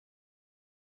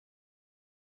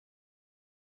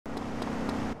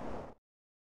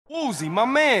Woozy, my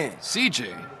man.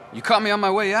 CJ, you caught me on my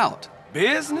way out.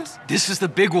 Business? This is the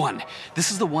big one.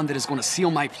 This is the one that is going to seal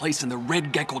my place in the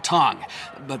Red Gecko Tong.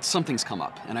 But something's come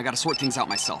up, and I gotta sort things out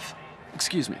myself.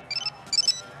 Excuse me.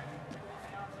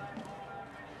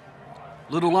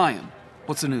 Little Lion,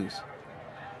 what's the news?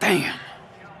 Damn!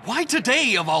 Why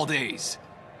today, of all days?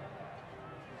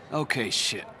 Okay,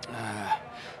 shit.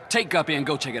 Take Guppy and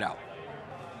go check it out.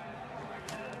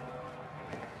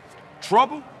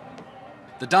 Trouble?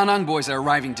 The Da Nang boys are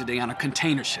arriving today on a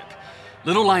container ship.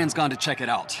 Little Lion's gone to check it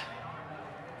out.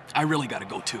 I really gotta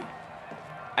go too.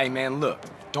 Hey man, look,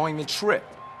 don't even trip.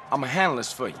 I'ma handle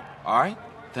this for you, alright?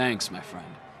 Thanks, my friend.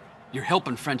 Your help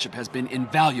and friendship has been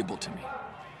invaluable to me.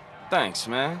 Thanks,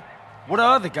 man. What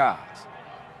are other guys?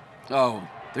 Oh,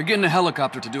 they're getting a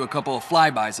helicopter to do a couple of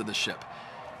flybys of the ship.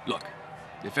 Look,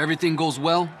 if everything goes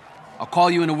well, I'll call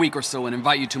you in a week or so and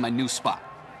invite you to my new spot.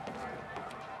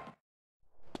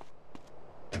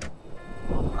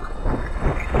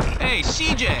 Hey,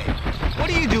 CJ, what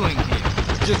are you doing here?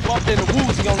 Just bumped into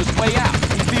Woozy on his way out.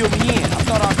 He filled me in. I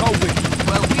thought I'd go with you.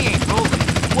 Well, we ain't rolling.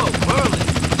 Whoa, whirling.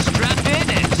 Strap in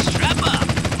and strap up.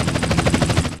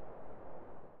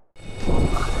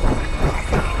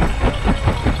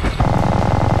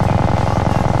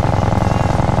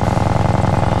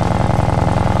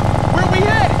 Where we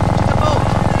headed? To the boat.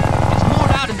 It's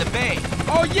moored out in the bay.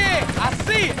 Oh yeah, I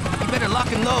see it. You better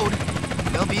lock and load.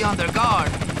 They'll be on their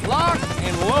guard. Locked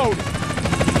and loaded.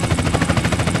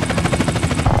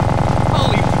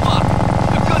 Holy fuck!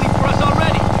 They're gunning for us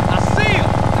already! I see him.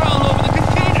 They're all over the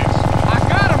containers! I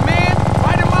got him, man.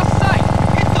 Right in my sight.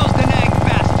 Hit those Da Nang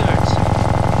bastards!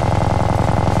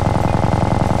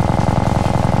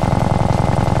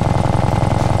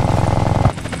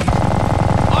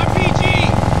 RPG!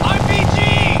 RPG!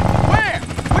 Where?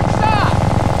 Which side?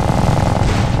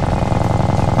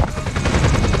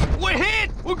 We're hit!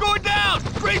 We're going down!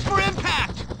 Brace for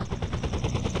impact!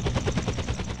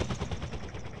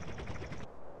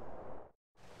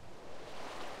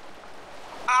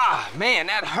 Ah, man,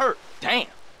 that hurt. Damn.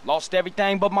 Lost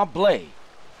everything but my blade.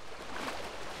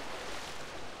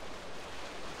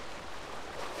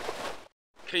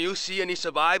 Can you see any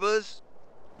survivors?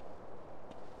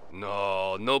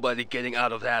 No, nobody getting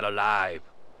out of that alive.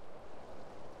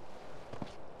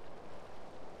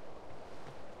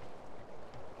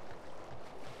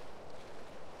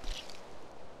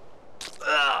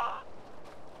 Ugh.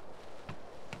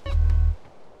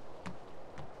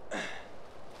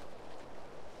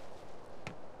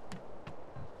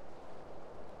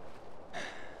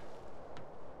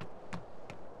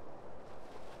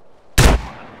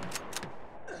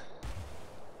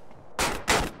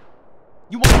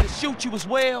 You want me to shoot you as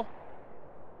well?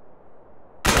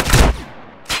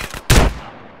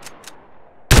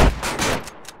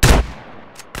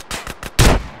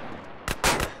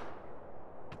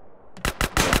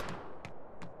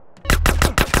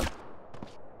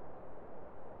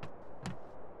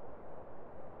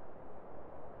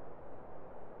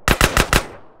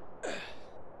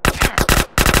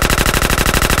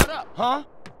 Huh?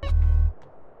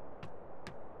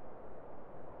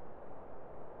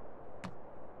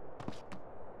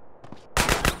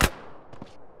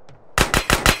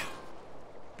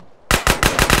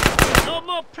 No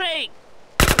more praying!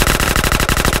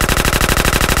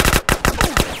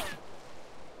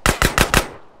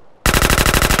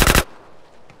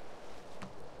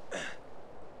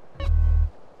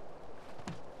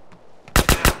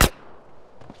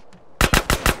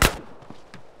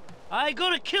 I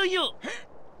gonna kill you!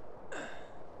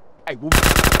 Hey,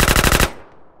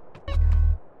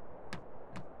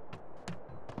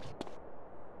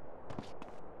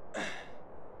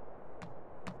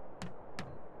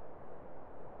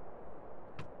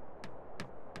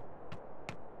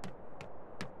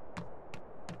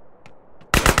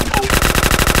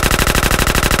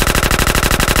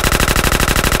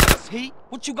 Heat,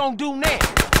 what you gonna do now?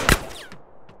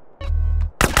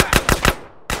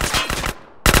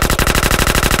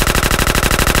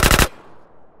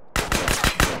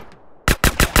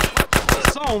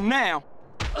 It's on now.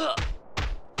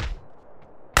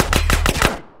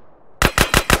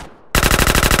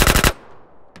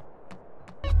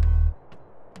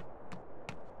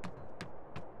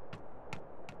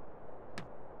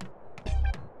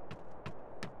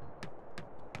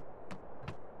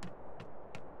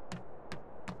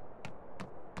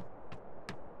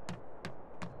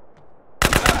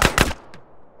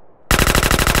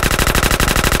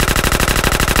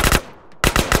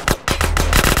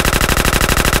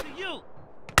 To you!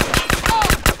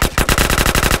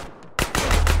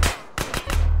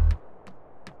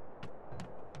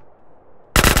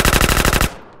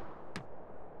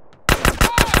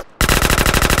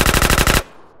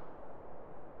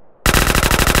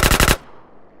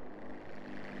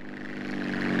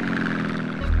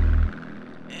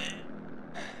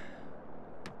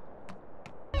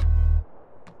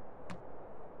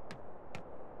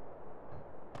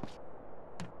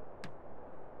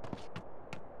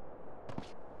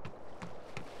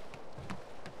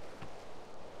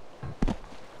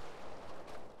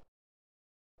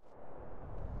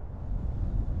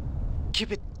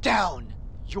 Keep it down.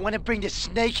 You want to bring the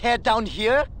snakehead down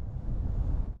here?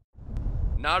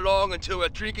 Not long until we're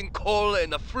drinking cola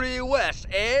in the free west,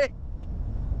 eh?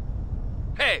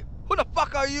 Hey, who the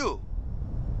fuck are you?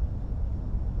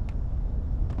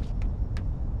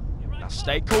 Now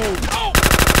stay cool. Oh!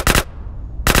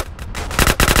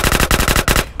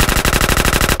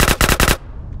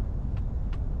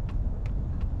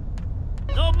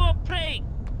 No more praying.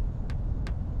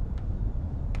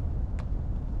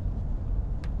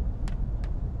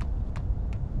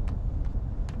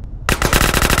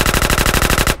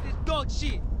 This dog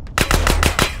shit.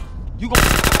 You gon'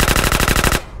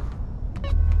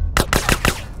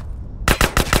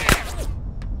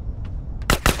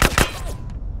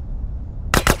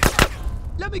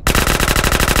 Let me.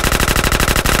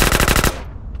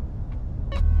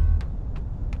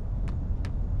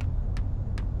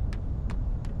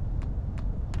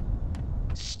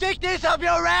 Stick this up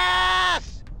your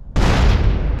ass!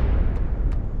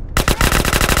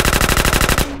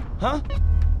 Huh?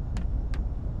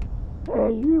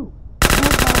 Hey, you!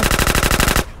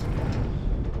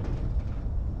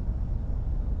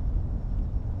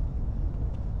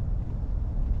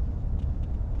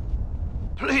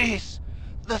 Please!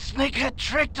 The snakehead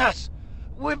tricked us!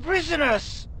 We're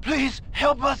prisoners! Please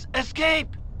help us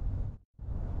escape!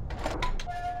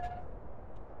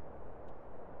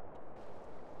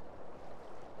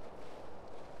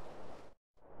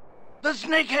 The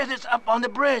snakehead is up on the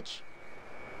bridge!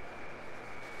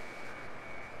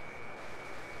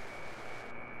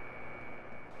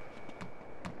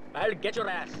 I'll get your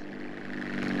ass.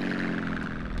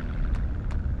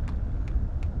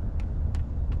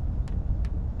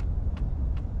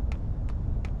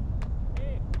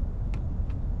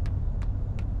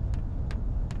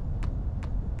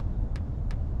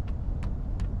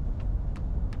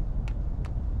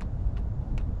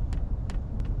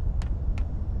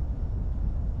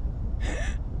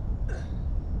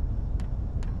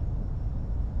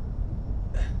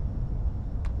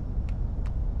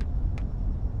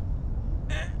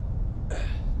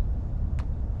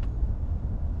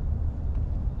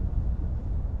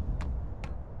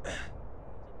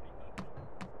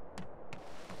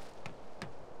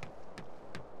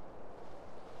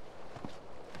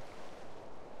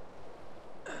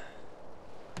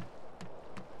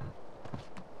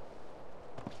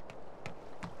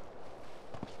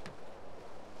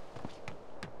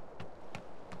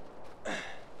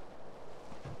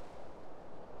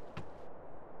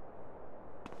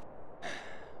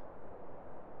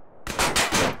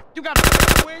 You got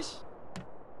a wish?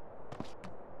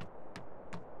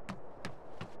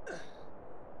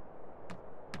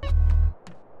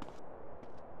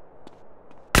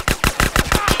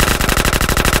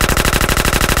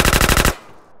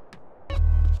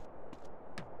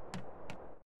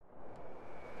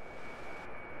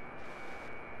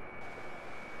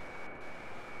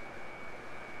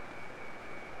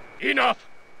 Enough!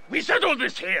 We settled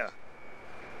this here!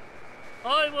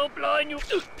 I will blind you!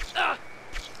 Ah.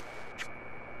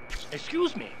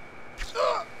 Excuse me.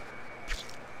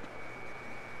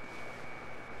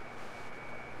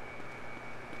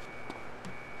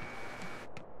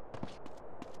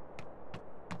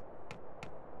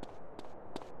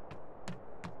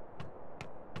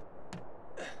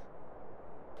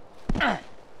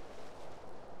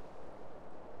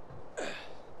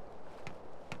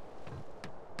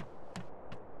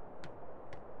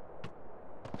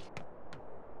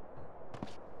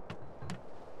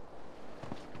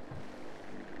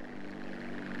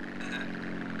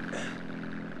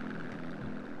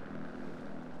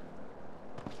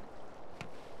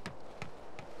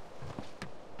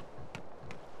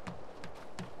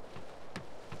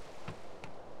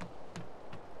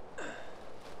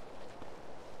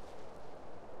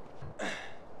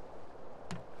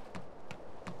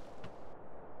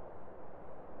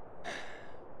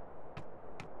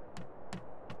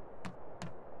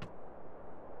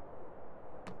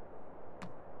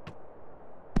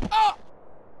 Oh!